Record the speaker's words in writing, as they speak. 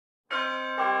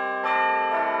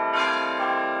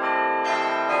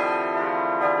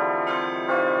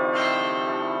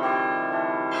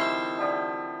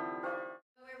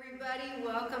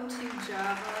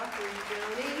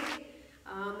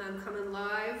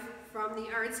from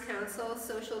the Arts Council,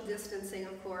 social distancing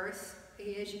of course.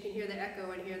 As you can hear the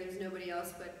echo in here, there's nobody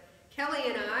else but Kelly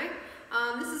and I.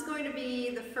 This is going to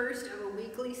be the first of a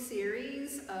weekly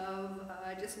series of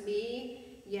just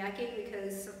me yakking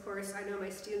because of course I know my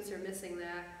students are missing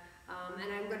that.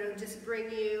 And I'm going to just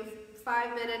bring you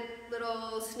 5-minute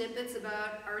little snippets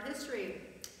about art history.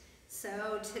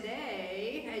 So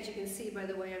today, as you can see by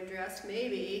the way I'm dressed,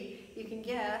 maybe you can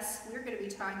guess, we're going to be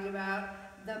talking about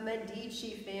the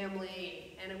Medici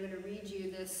family. And I'm going to read you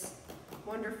this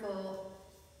wonderful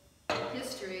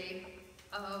history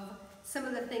of some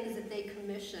of the things that they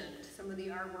commissioned, some of the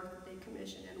artwork that they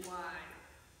commissioned and why.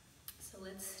 So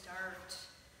let's start.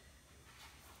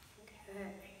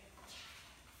 Okay.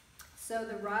 So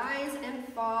the rise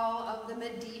and fall of the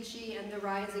Medici and the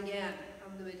rise again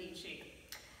of the Medici.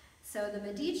 So the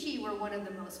Medici were one of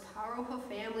the most powerful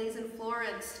families in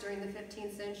Florence during the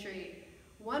 15th century.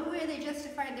 One way they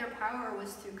justified their power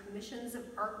was through commissions of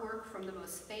artwork from the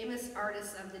most famous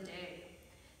artists of the day.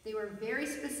 They were very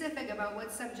specific about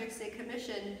what subjects they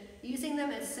commissioned, using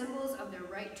them as symbols of their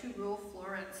right to rule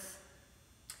Florence.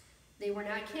 They were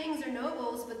not kings or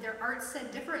nobles, but their art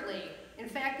said differently. In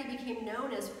fact, they became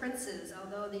known as princes,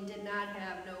 although they did not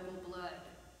have noble blood.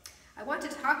 I want to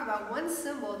talk about one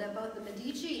symbol that both the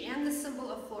Medici and the symbol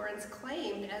of Florence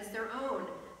claimed as their own,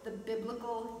 the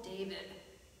biblical David.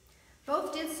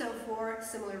 Both did so for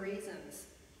similar reasons.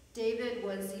 David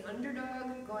was the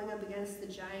underdog going up against the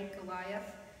giant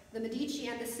Goliath. The Medici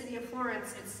and the city of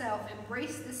Florence itself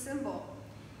embraced the symbol,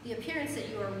 the appearance that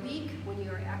you are weak when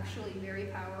you are actually very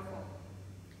powerful.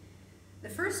 The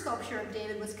first sculpture of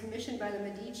David was commissioned by the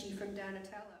Medici from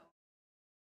Donatello.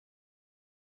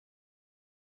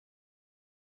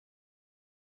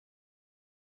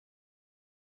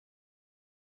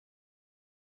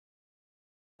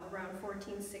 Around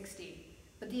 1460,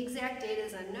 but the exact date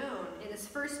is unknown. It is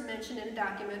first mentioned in a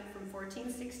document from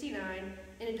 1469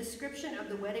 in a description of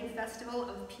the wedding festival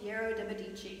of Piero de'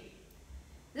 Medici.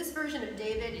 This version of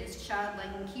David is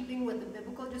childlike in keeping with the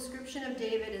biblical description of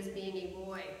David as being a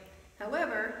boy.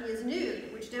 However, he is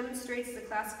nude, which demonstrates the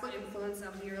classical influence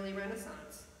of the early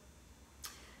Renaissance.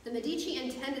 The Medici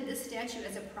intended this statue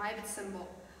as a private symbol,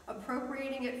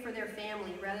 appropriating it for their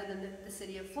family rather than the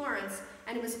city of Florence,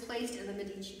 and it was placed in the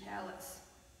Medici Palace.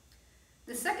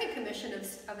 The second commission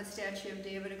of a statue of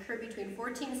David occurred between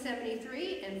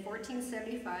 1473 and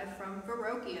 1475 from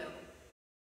Verrocchio.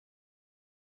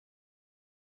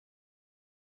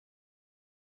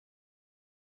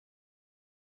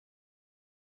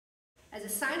 As a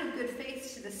sign of good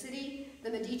faith to the city, the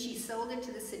Medici sold it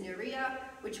to the Signoria,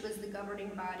 which was the governing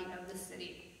body of the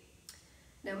city.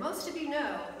 Now, most of you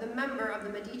know the member of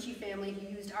the Medici family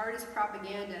who used art as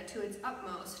propaganda to its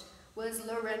utmost was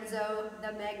Lorenzo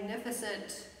the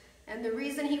Magnificent. And the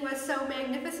reason he was so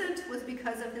magnificent was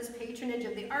because of his patronage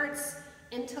of the arts,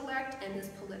 intellect, and his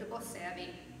political savvy.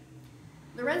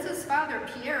 Lorenzo's father,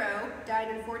 Piero, died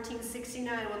in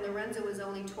 1469 when Lorenzo was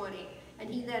only 20, and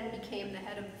he then became the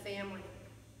head of the family.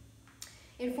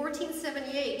 In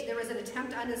 1478, there was an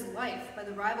attempt on his life by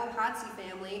the rival Pazzi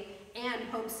family and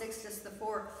Pope Sixtus IV.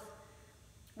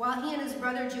 While he and his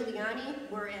brother Giuliani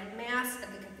were at Mass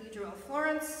at the Cathedral of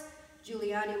Florence,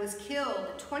 Giuliani was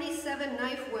killed, 27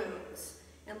 knife wounds,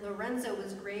 and Lorenzo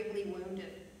was gravely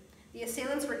wounded. The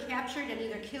assailants were captured and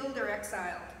either killed or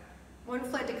exiled. One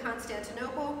fled to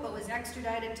Constantinople, but was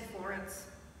extradited to Florence.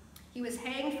 He was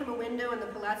hanged from a window in the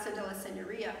Palazzo della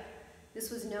Signoria. This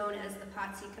was known as the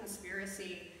Pazzi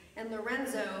conspiracy, and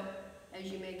Lorenzo, as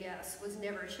you may guess, was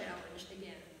never challenged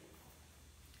again.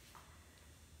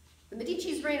 The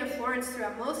Medici's reign of Florence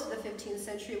throughout most of the 15th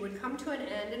century would come to an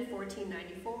end in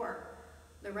 1494.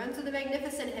 Lorenzo the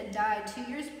Magnificent had died 2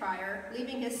 years prior,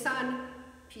 leaving his son,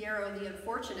 Piero the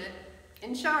Unfortunate,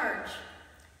 in charge.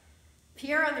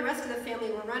 Piero and the rest of the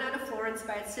family were run out of Florence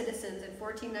by its citizens in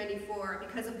 1494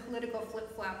 because of political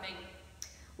flip-flopping.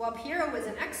 While Piero was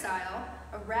in exile,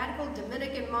 a radical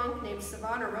Dominican monk named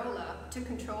Savonarola took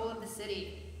control of the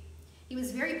city. He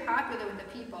was very popular with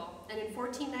the people, and in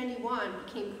 1491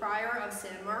 became prior of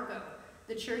San Marco,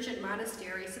 the church and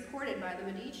monastery supported by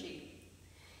the Medici.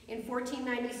 In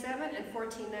 1497 and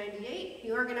 1498,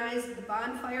 he organized the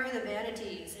Bonfire of the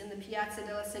Vanities in the Piazza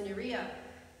della Signoria.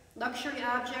 Luxury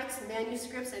objects,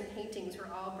 manuscripts, and paintings were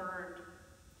all burned.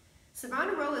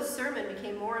 Savonarola's sermon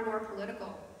became more and more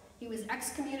political. He was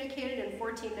excommunicated in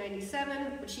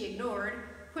 1497, which he ignored,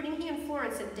 putting he and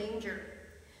Florence in danger.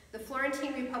 The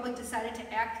Florentine Republic decided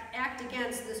to act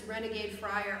against this renegade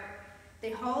friar.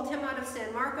 They hauled him out of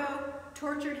San Marco,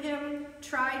 tortured him,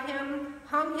 tried him,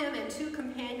 hung him and 2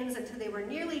 companions until they were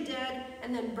nearly dead,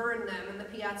 and then burned them in the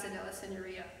Piazza della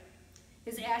Signoria.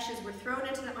 His ashes were thrown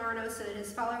into the Arno so that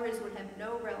his followers would have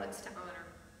no relics to honor.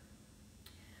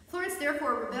 Florence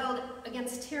therefore rebelled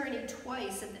against tyranny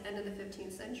twice at the end of the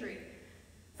 15th century.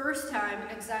 First time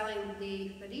exiling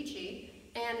the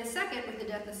Medici, and the second with the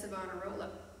death of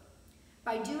Savonarola.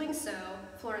 By doing so,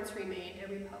 Florence remained a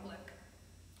republic.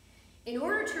 In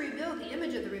order to rebuild the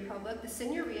image of the republic, the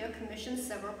Signoria commissioned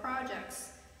several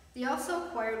projects. They also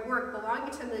acquired work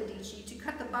belonging to the Medici to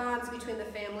cut the bonds between the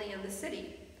family and the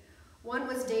city. One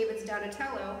was David's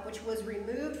Donatello, which was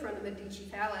removed from the Medici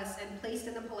Palace and placed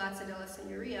in the Palazzo della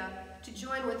Signoria to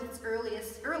join with its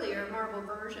earlier marble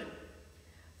version.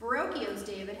 Verrocchio's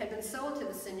David had been sold to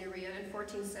the Signoria in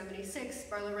 1476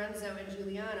 by Lorenzo and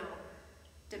Giuliano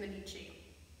de' Medici.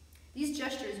 These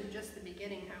gestures were just the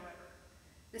beginning, however.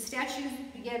 The state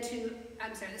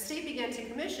began to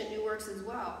commission new works as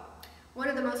well. One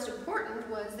of the most important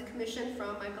was the commission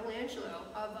from Michelangelo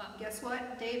of, guess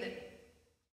what? David.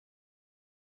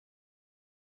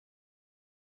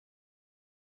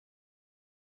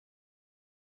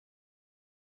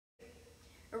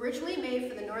 Originally made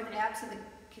for the north apse of the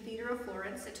Cathedral of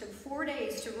Florence, it took 4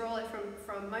 days to roll it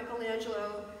from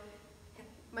Michelangelo's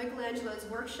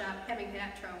workshop, having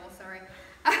hat trouble, sorry,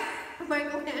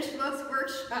 Michelangelo's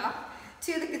workshop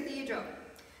to the cathedral.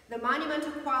 The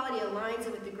monumental quality aligns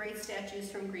it with the great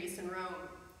statues from Greece and Rome.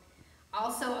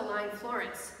 Also aligned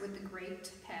Florence with the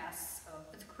great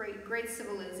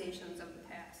civilizations of the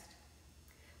past.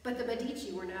 But the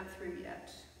Medici were not through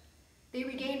yet. They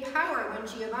regained power when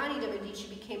Giovanni de' Medici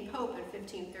became Pope in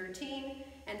 1513,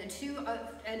 and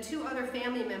two other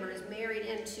family members married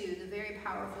into the very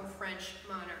powerful French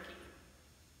monarchy.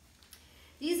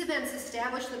 These events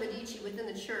established the Medici within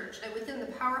the church and within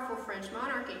the powerful French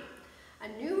monarchy. A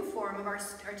new form of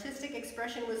artistic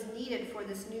expression was needed for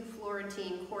this new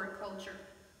Florentine court culture.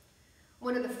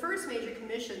 One of the first major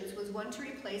commissions was one to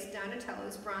replace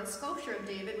Donatello's bronze sculpture of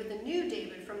David with a new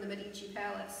David from the Medici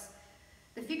Palace.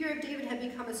 The figure of David had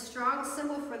become a strong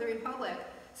symbol for the Republic,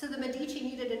 so the Medici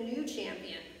needed a new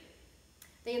champion.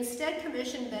 They instead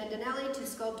commissioned Bandinelli to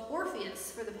sculpt Orpheus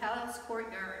for the palace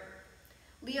courtyard.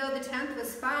 Leo X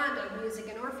was fond of music,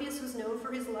 and Orpheus was known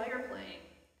for his lyre playing.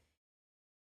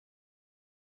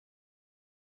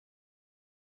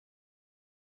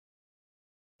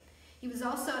 He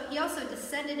also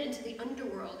descended into the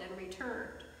underworld and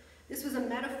returned. This was a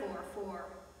metaphor for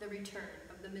the return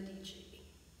of the Medici.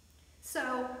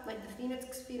 So, like the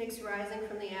phoenix rising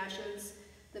from the ashes,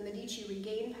 the Medici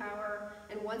regained power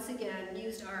and once again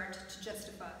used art to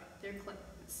justify their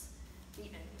claims. The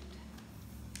end.